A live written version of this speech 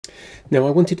Now, I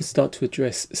wanted to start to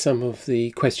address some of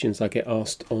the questions I get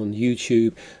asked on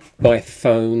YouTube, by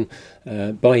phone,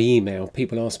 by email.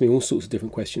 People ask me all sorts of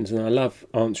different questions, and I love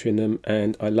answering them,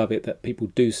 and I love it that people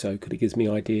do so because it gives me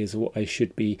ideas of what I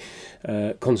should be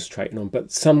concentrating on.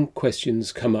 But some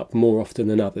questions come up more often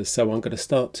than others, so I'm going to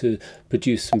start to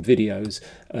produce some videos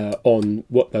on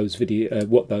what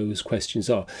those questions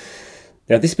are.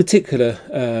 Now, this particular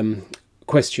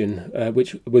question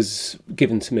which was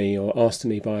given to me or asked to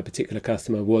me by a particular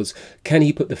customer was, can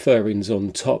he put the furrings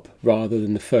on top rather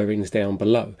than the furrings down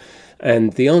below?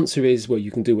 And the answer is, well,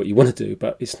 you can do what you want to do,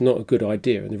 but it's not a good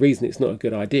idea. And the reason it's not a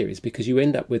good idea is because you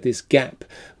end up with this gap,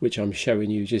 which I'm showing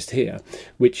you just here,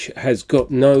 which has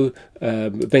got no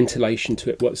ventilation to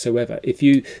it whatsoever. If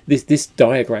you this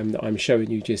diagram that I'm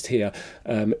showing you just here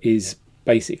is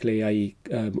basically a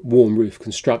warm roof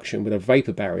construction with a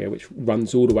vapor barrier which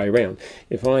runs all the way around.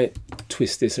 If I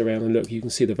twist this around and look, you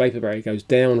can see the vapor barrier goes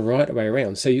down right the way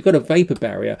around. So you've got a vapor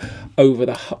barrier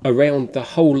over around the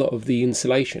whole lot of the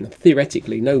insulation.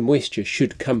 Theoretically, no moisture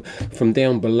should come from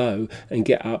down below and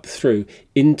get up through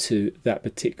into that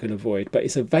particular void, but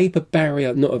it's a vapor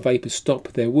barrier, not a vapor stop.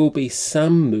 There will be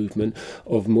some movement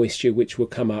of moisture which will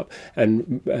come up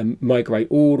and migrate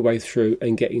all the way through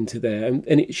and get into there, and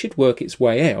it should work its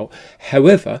way out.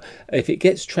 However, if it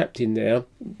gets trapped in there,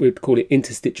 we'd call it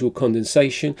interstitial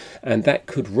condensation, and that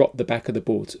could rot the back of the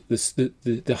boards.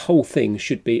 The whole thing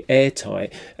should be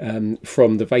airtight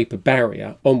from the vapor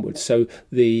barrier onwards, so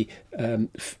the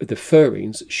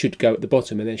furrings should go at the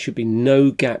bottom, and there should be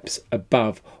no gaps above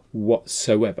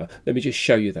whatsoever. Let me just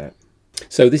show you that.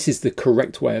 So this is the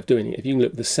correct way of doing it. If you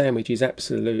look, the sandwich is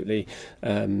absolutely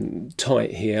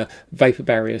tight here. Vapor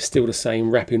barrier is still the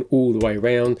same, wrapping all the way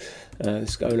around.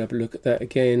 Let's go and have a look at that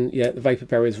again. Yeah, the vapor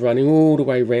barrier is running all the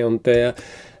way around there,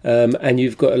 and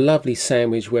you've got a lovely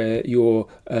sandwich where your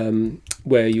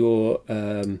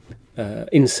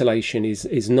insulation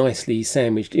is nicely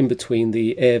sandwiched in between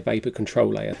the air vapor control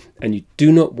layer, and you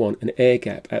do not want an air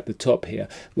gap at the top here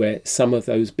where some of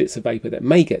those bits of vapor that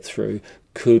may get through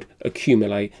could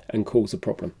accumulate and cause a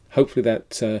problem. Hopefully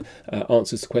that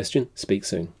answers the question. Speak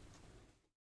soon.